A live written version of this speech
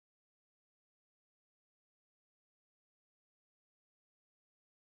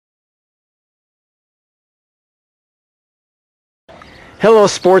Hello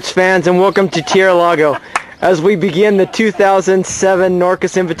sports fans and welcome to Terra Lago as we begin the 2007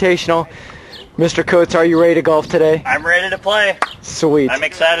 Norkus Invitational. Mr. Coates, are you ready to golf today? I'm ready to play. Sweet. I'm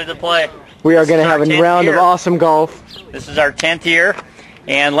excited to play. We are going to have a round of awesome golf. This is our 10th year,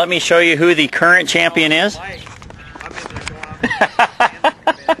 and let me show you who the current champion is.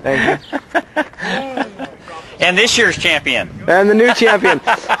 Thank you. And this year's champion. And the new champion.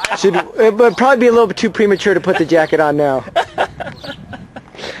 It would probably be a little bit too premature to put the jacket on now.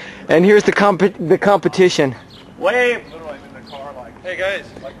 And here's the competition. Wave. Hey guys.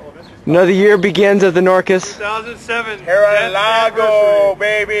 Another year begins of the Norkus. 2007. Terra Lago,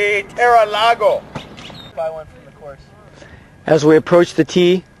 baby. Terra Lago. Buy one from the course. As we approach the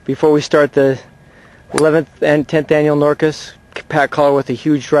tee, before we start the 11th and 10th annual Norkus, Pat Collar with a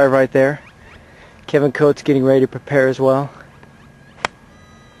huge drive right there. Kevin Coates getting ready to prepare as well.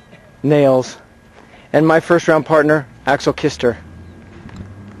 Nails. And my first round partner, Axel Kister.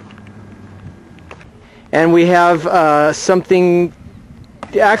 And we have something.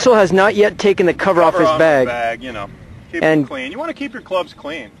 Axel has not yet taken the cover off his bag. You know, keep it clean. You want to keep your clubs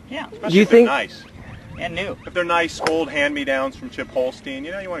clean. Yeah. Especially if they're nice. And new. If they're nice old hand-me-downs from Chip Holstein,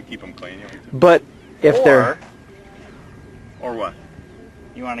 you know, you want to keep them clean. But if they're... Or what?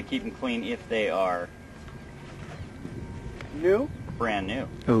 You want to keep them clean if they are New? brand new.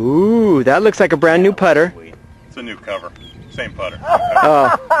 Ooh, that looks like a brand new putter. Sweet. It's a new cover. Same putter.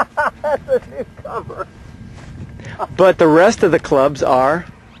 Oh. That's a new cover. But the rest of the clubs are,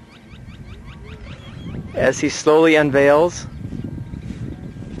 as he slowly unveils,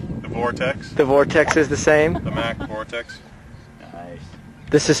 The Vortex. the Vortex is the same. The Mac Vortex. Nice.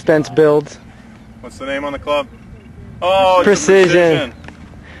 The suspense builds. What's the name on the club? Oh, it's Precision.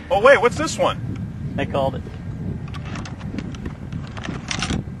 Oh wait, what's this one? I called it.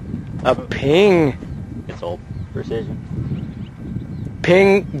 A Ping. It's old. Precision.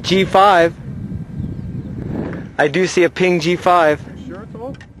 Ping G5. I do see a Ping G5. Sure it's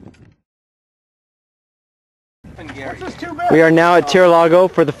old? We are now at Terra Lago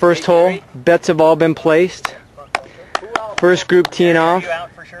for the first hole. Bets have all been placed. First group teeing off You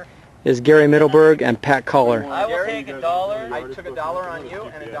out for sure? is Gary Middleberg and Pat Collar. I will take $1. I took $1 on you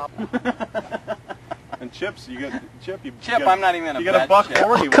and $1. And chips, you get Chip. Chip, I'm not even gonna bet. You got bet,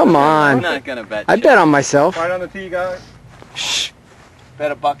 $1.40. Oh, come on. I'm not gonna bet. I bet on myself. Right on the tee, guys. Shh.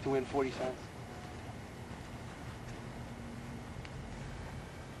 Bet $1 to win 40 cents.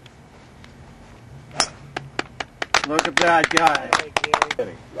 Look at that guy. I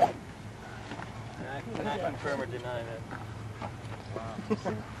can confirm or deny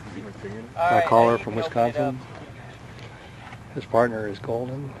that. Pat Collar from Wisconsin. His partner is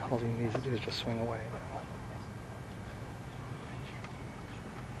Golden. All he needs to do is just swing away.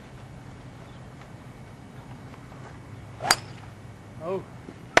 Oh.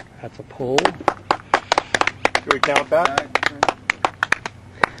 That's a pull. Should we count that?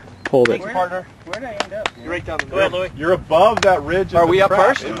 Pulled it. Partner. Where'd I end up? You're right down the Go ahead, middle. Louis. You're above that ridge. Are we up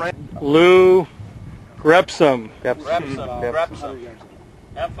first? Lou Grepsum. Grab some.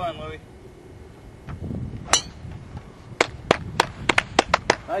 Have fun, Louis.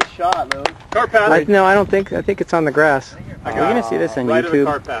 Nice shot, Lou. Cart path. No, I don't think. I think it's on the grass. We're gonna see this on Right of the YouTube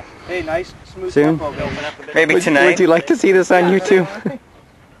cart path. Hey, nice smooth soon. tempo. Maybe Would you like to see this on YouTube?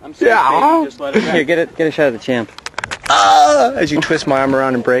 I'm safe, baby. Just let it Here, get a shot of the champ. As you twist my arm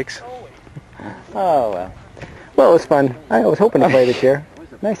around and breaks. Oh, well. Well, it was fun. I was hoping to play this year.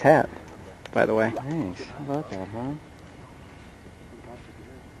 Nice hat, by the way. Thanks. How about that, huh?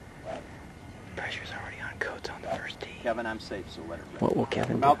 Pressure's already on Coates on the first tee. Kevin, I'm safe, so let it rip. What will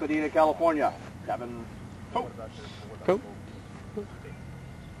Kevin From do? Altadena, California. Kevin. Coates.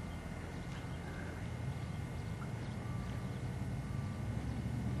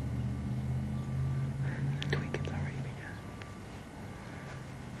 Tweak it's already begun.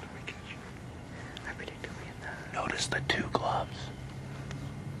 I predict it'll be in the... Notice the two gloves.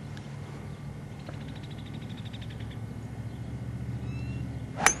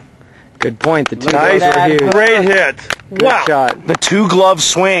 Good point. The two Nice, guys were huge. great hit. Good Wow. shot. The two glove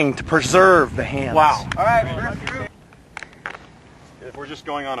swing to preserve the hands. Wow. All right, we're through. If we're just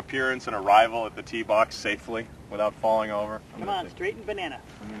going on appearance and arrival at the tee box safely without falling over. Come on, straight and banana.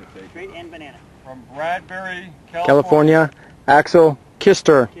 Straight and banana. From Bradbury, California, Axel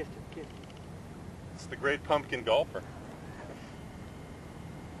Kister. It's the great pumpkin golfer.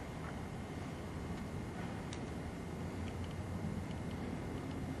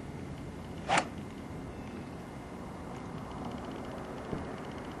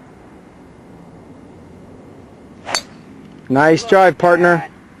 Nice drive, partner.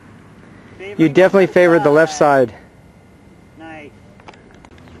 You definitely favored the left side. Nice.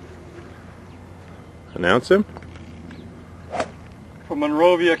 Announce him. From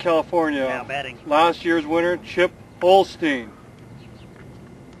Monrovia, California. Now batting. Last year's winner, Chip Holstein.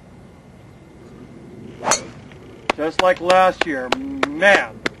 Just like last year,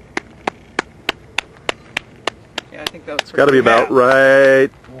 man. Yeah, I think that's Got to be about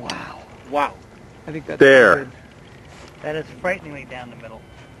right Wow. Wow. I think that's there. good. That is frighteningly down the middle.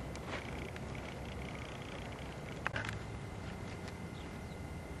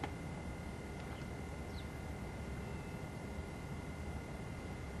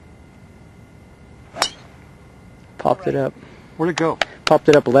 Popped it up. Where'd it go? Popped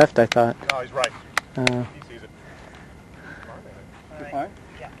it up left, I thought. No, he's right. He sees it. All right.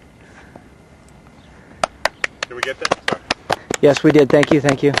 Yeah. Did we get that? Sorry. Yes, we did. Thank you.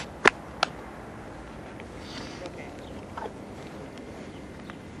 Thank you.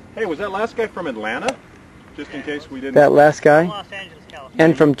 Hey, was that last guy from Atlanta? Just in case we didn't. That last guy. Los Angeles, California.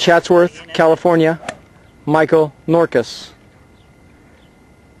 And from Chatsworth, California, Michael Norkus.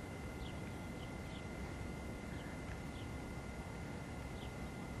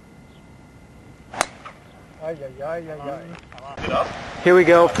 Here we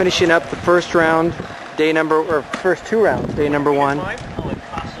go, finishing up the first round, first two rounds, day number one.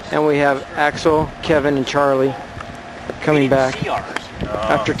 And we have Axel, Kevin, and Charlie coming back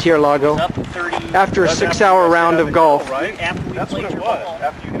after Terra Lago. After a 6-hour round of golf. That's what it was.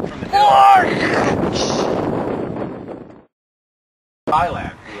 After you hit from the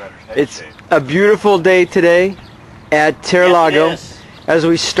Thailand. It's a beautiful day today at Terra Lago as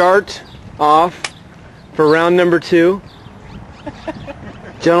we start off for round number 2.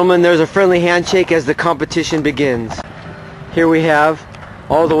 Gentlemen, there's a friendly handshake as the competition begins. Here we have,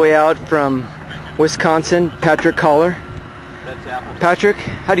 all the way out from Wisconsin, Patrick Collar. Patrick,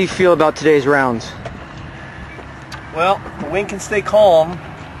 how do you feel about today's rounds? Well, the wind can stay calm.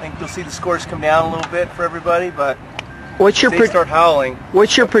 I think you'll see the scores come down a little bit for everybody, but What's your if they start howling.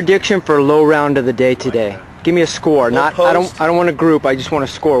 What's your prediction for low round of the day today? Give me a score. Low I post. don't want a group. I just want a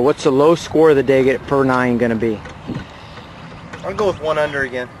score. What's the low score of the day per 9 going to be? I'll go with 1 under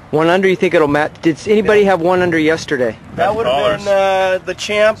again. 1 under. You think it'll match? Did anybody have 1 under yesterday? That would have been the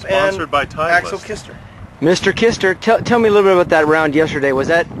champ Sponsored and by Titleist. Axel Kister. Mr. Kister, tell me a little bit about that round yesterday. Was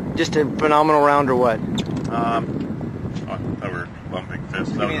that just a phenomenal round or what? I thought we were bumping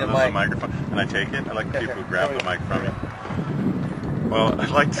fists. Give me the the mic. microphone. Can I take it? I like the people who grab the mic from you. Well, I'd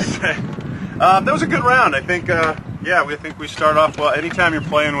like to say that was a good round. I think, I think we start off well. Anytime you're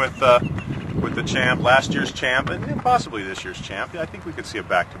playing with the champ, last year's champ, and possibly this year's champ, I think we could see a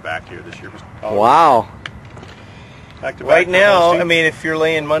back-to-back here this year. Wow. Back-to-back Right for now, hosting. I mean, if you're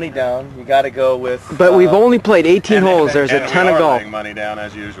laying money down, you got to go with. But we've only played 18 holes. There's a and ton we of are golf. laying money down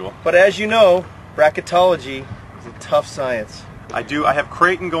as usual. But as you know, bracketology is a tough science. I have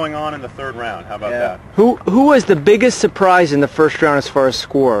Creighton going on in the 3rd round. How about Yeah. that? Who was the biggest surprise in the first round as far as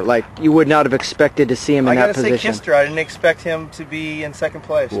score? Like you would not have expected to see him in I that gotta say, position. Kister. I didn't expect him to be in 2nd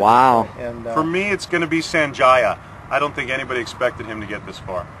place. Wow. And For me, it's going to be Sanjaya. I don't think anybody expected him to get this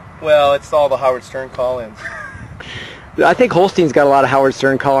far. well, it's all the Howard Stern call-ins. I think Holstein's got a lot of Howard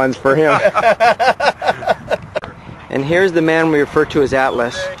Stern call-ins for him. And here's the man we refer to as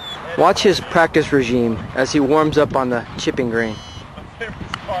Atlas. Watch his practice regime as he warms up on the chipping green.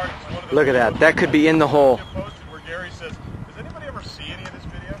 Look at that. That could be in the hole. Where Gary says, does anybody ever see any of this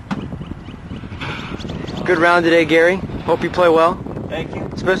video? Good round today, Gary. Hope you play well, Thank you.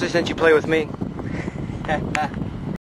 especially since you play with me.